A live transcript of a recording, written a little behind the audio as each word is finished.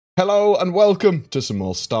Hello and welcome to some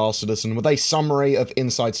more Star Citizen with a summary of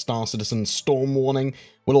Inside Star Citizen Storm Warning.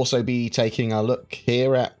 We'll also be taking a look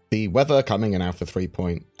here at the weather coming in Alpha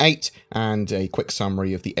 3.8 and a quick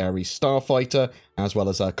summary of the Ares StarFighter, as well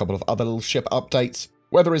as a couple of other little ship updates.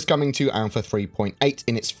 Weather is coming to Alpha 3.8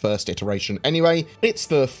 in its first iteration anyway. It's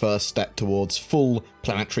the first step towards full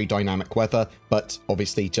planetary dynamic weather, but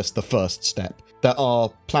obviously just the first step. There are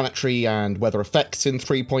planetary and weather effects in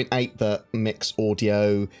 3.8 that mix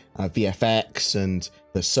audio, VFX, and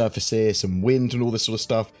the surfaces and wind and all this sort of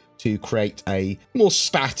stuff to create a more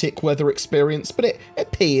static weather experience, but it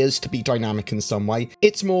appears to be dynamic in some way.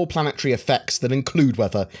 It's more planetary effects that include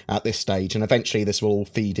weather at this stage, and eventually this will all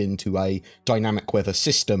feed into a dynamic weather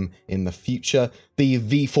system in the future. The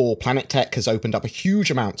V4 Planet Tech has opened up a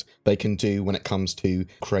huge amount they can do when it comes to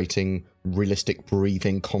creating realistic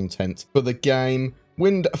breathing content for the game.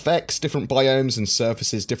 Wind affects different biomes and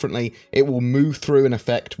surfaces differently. It will move through and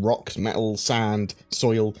affect rock, metal, sand,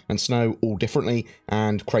 soil, and snow all differently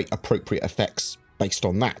and create appropriate effects based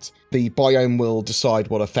on that. The biome will decide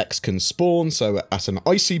what effects can spawn, so at an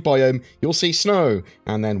icy biome, you'll see snow,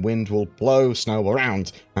 and then wind will blow snow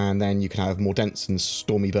around, and then you can have more dense and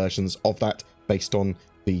stormy versions of that based on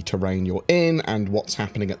the terrain you're in and what's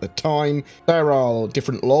happening at the time. There are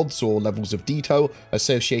different LODs or levels of detail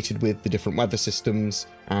associated with the different weather systems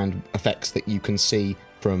and effects that you can see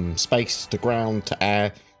from space to ground to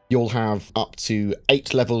air. You'll have up to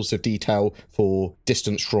 8 levels of detail for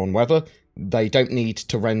distance drawn weather. They don't need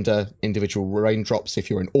to render individual raindrops if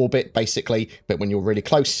you're in orbit, basically, but when you're really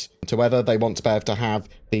close to weather, they want to be able to have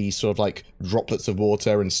these sort of like droplets of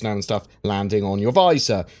water and snow and stuff landing on your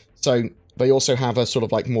visor. So they also have a sort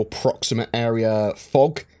of like more proximate area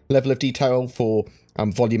fog level of detail for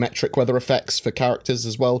volumetric weather effects for characters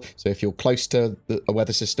as well. So if you're close to a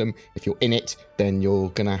weather system, if you're in it, then you're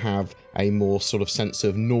going to have a more sort of sense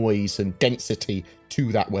of noise and density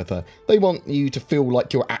to that weather. They want you to feel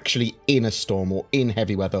like you're actually in a storm or in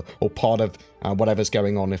heavy weather or part of whatever's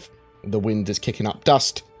going on. If the wind is kicking up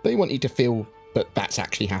dust, they want you to feel but that's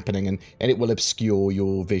actually happening, and it will obscure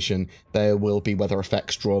your vision. There will be weather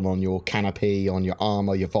effects drawn on your canopy, on your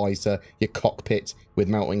armor, your visor, your cockpit with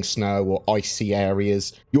melting snow or icy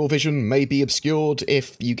areas. Your vision may be obscured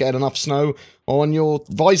if you get enough snow on your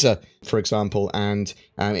visor, for example, and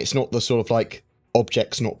it's not the sort of like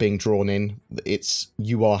objects not being drawn in. It's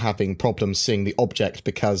you are having problems seeing the object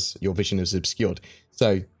because your vision is obscured.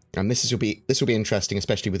 So and this will be interesting,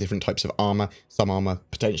 especially with different types of armor. Some armor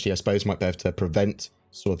potentially, I suppose, might be able to prevent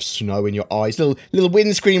sort of snow in your eyes. Little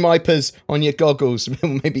windscreen wipers on your goggles,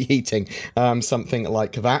 maybe heating, something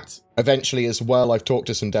like that. Eventually as well, I've talked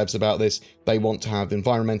to some devs about this. They want to have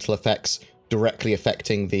environmental effects directly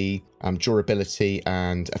affecting the durability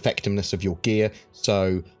and effectiveness of your gear.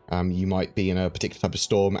 So you might be in a particular type of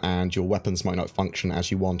storm and your weapons might not function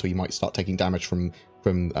as you want, or you might start taking damage from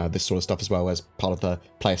this sort of stuff as well as part of the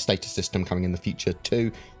player status system coming in the future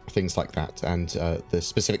too. Things like that, and the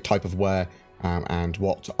specific type of wear and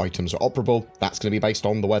what items are operable. That's going to be based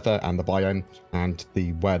on the weather and the biome and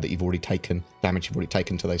the wear that you've already taken, damage you've already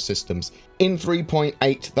taken to those systems. In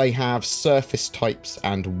 3.8, they have surface types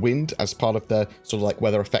and wind as part of the sort of like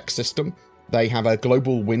weather effects system. They have a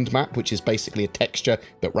global wind map, which is basically a texture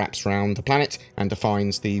that wraps around the planet and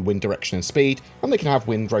defines the wind direction and speed, and they can have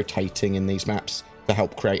wind rotating in these maps to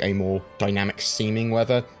help create a more dynamic seeming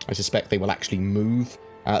weather. I suspect they will actually move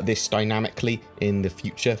this dynamically in the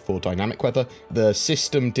future for dynamic weather. The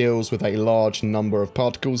system deals with a large number of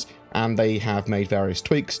particles, and they have made various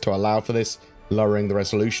tweaks to allow for this, lowering the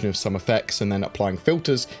resolution of some effects and then applying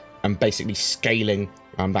filters and basically scaling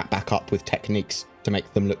that back up with techniques to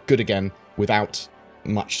make them look good again without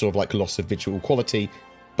much sort of like loss of visual quality,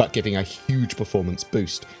 but giving a huge performance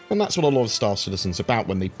boost. And that's what a lot of Star Citizen's about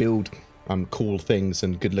when they build cool things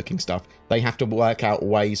and good looking stuff. They have to work out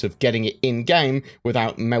ways of getting it in game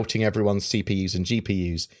without melting everyone's CPUs and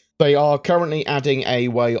GPUs. They are currently adding a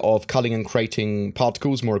way of culling and creating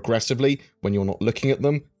particles more aggressively when you're not looking at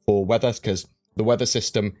them for weather, because the weather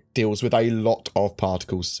system deals with a lot of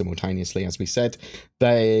particles simultaneously, as we said.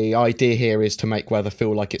 The idea here is to make weather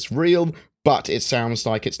feel like it's real, but it sounds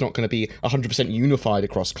like it's not going to be 100% unified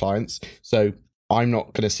across clients. So I'm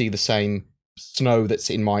not going to see the same snow that's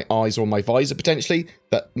in my eyes or my visor potentially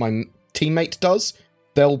that my teammate does.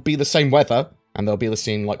 There'll be the same weather and there'll be the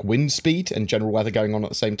same like wind speed and general weather going on at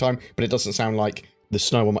the same time, but it doesn't sound like the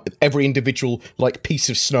snow on every individual like piece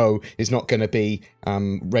of snow is not going to be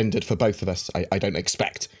rendered for both of us. I don't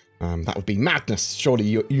expect. That would be madness, surely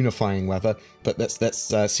unifying weather, but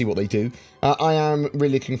let's see what they do. I am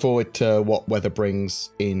really looking forward to what weather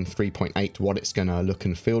brings in 3.8, what it's going to look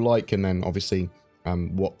and feel like, and then obviously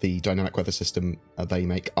what the dynamic weather system they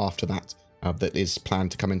make after that, that is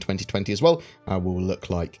planned to come in 2020 as well, will look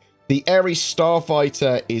like. The Ares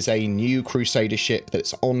StarFighter is a new Crusader ship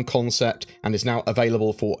that's on concept and is now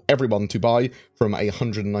available for everyone to buy from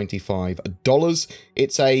 $195.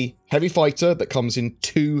 It's a heavy fighter that comes in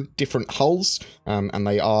 2 different hulls, and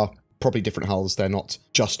they are probably different hulls. They're not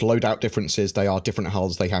just loadout differences, they are different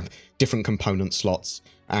hulls. They have different component slots,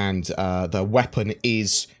 and the weapon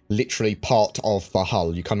is literally part of the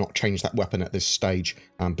hull. You cannot change that weapon at this stage,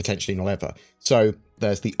 potentially not ever. So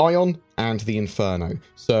there's the Ion and the Inferno.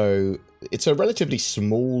 So it's a relatively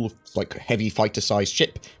small, like heavy fighter-sized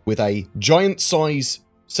ship with a giant size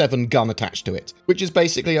 7 gun attached to it, which is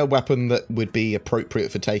basically a weapon that would be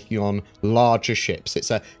appropriate for taking on larger ships. It's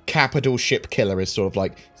a capital ship killer, is sort of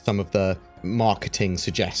like some of the marketing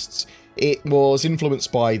suggests. It was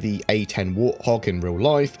influenced by the A-10 Warthog in real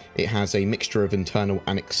life. It has a mixture of internal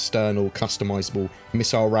and external customizable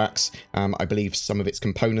missile racks. I believe some of its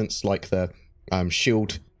components, like the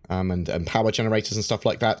shield and power generators and stuff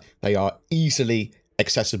like that, they are easily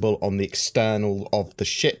accessible on the external of the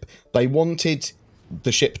ship. They wanted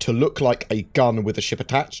the ship to look like a gun with a ship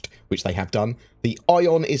attached, which they have done. The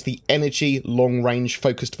Ion is the energy long-range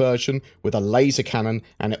focused version with a laser cannon,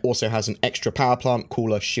 and it also has an extra power plant,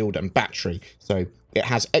 cooler, shield, and battery. So it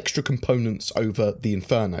has extra components over the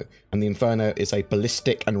Inferno, and the Inferno is a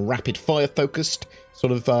ballistic and rapid fire focused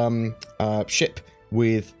sort of ship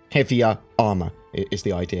with heavier armor, is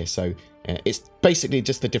the idea. So it's basically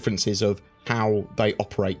just the differences of how they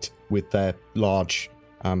operate with their large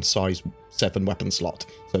size 7 weapon slot.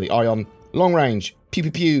 So the Ion, long range, pew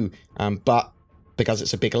pew pew, but because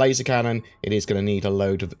it's a big laser cannon, it is going to need a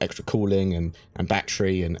load of extra cooling and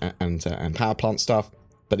battery and power plant stuff.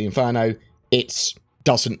 But the Inferno, it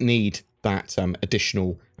doesn't need that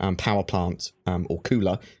additional power plant or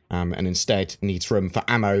cooler, and instead needs room for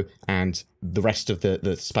ammo, and the rest of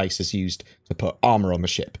the space is used to put armor on the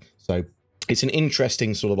ship. So it's an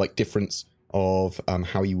interesting sort of like difference of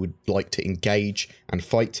how you would like to engage and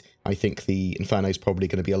fight. I think the Inferno is probably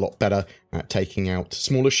going to be a lot better at taking out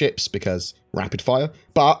smaller ships because rapid fire.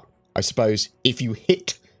 But I suppose if you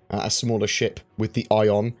hit a smaller ship with the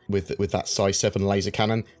Ion, with that size 7 laser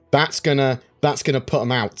cannon, that's gonna put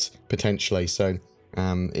them out potentially. So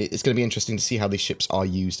it's going to be interesting to see how these ships are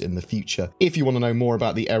used in the future. If you want to know more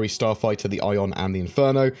about the Ares StarFighter, the Ion, and the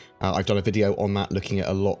Inferno, I've done a video on that looking at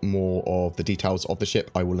a lot more of the details of the ship.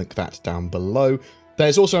 I will link that down below.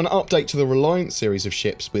 There's also an update to the Reliant series of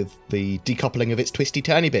ships with the decoupling of its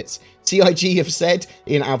twisty-turny bits. CIG have said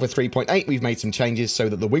in Alpha 3.8 we've made some changes so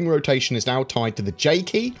that the wing rotation is now tied to the J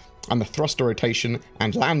key, and the thruster rotation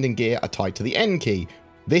and landing gear are tied to the N key.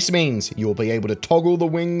 This means you'll be able to toggle the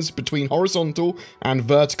wings between horizontal and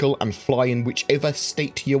vertical and fly in whichever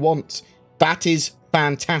state you want. That is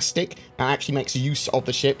fantastic. That actually makes use of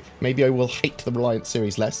the ship. Maybe I will hate the Reliant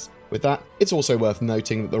series less with that. It's also worth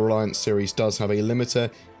noting that the Reliant series does have a limiter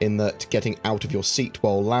in that getting out of your seat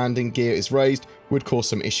while landing gear is raised would cause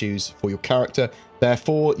some issues for your character.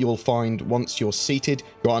 Therefore, you'll find once you're seated,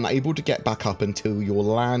 you're unable to get back up until your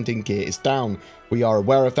landing gear is down. We are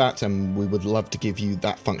aware of that, and we would love to give you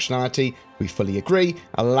that functionality. We fully agree.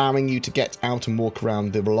 Allowing you to get out and walk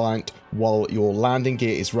around the Reliant while your landing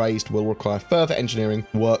gear is raised will require further engineering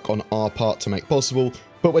work on our part to make possible,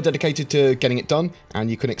 but we're dedicated to getting it done,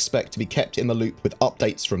 and you can expect to be kept in the loop with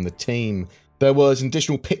updates from the team. There was an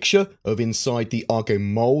additional picture of inside the Argo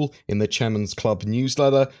Mole in the Chairman's Club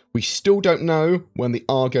newsletter. We still don't know when the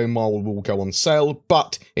Argo Mole will go on sale,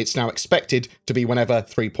 but it's now expected to be whenever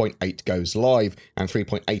 3.8 goes live, and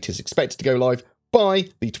 3.8 is expected to go live by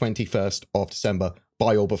the 21st of December,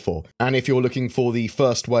 by or before. And if you're looking for the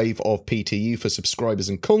first wave of PTU for subscribers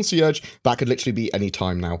and concierge, that could literally be any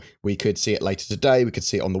time now. We could see it later today, we could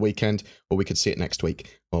see it on the weekend, or we could see it next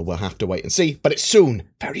week. Well, we'll have to wait and see, but it's soon,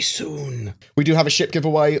 very soon. We do have a ship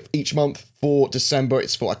giveaway each month for December.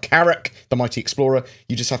 It's for a Carrack, the Mighty Explorer.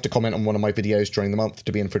 You just have to comment on one of my videos during the month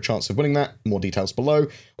to be in for a chance of winning that. More details below.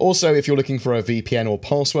 Also, if you're looking for a VPN or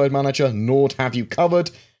password manager, Nord have you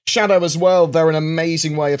covered. Shadow as well, they're an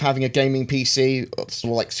amazing way of having a gaming PC, sort of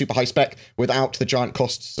like super high spec, without the giant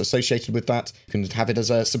costs associated with that. You can have it as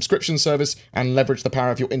a subscription service and leverage the power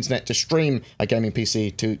of your internet to stream a gaming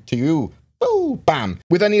PC to you. Ooh, bam.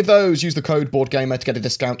 With any of those, use the code BoredGamer to get a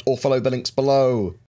discount or follow the links below.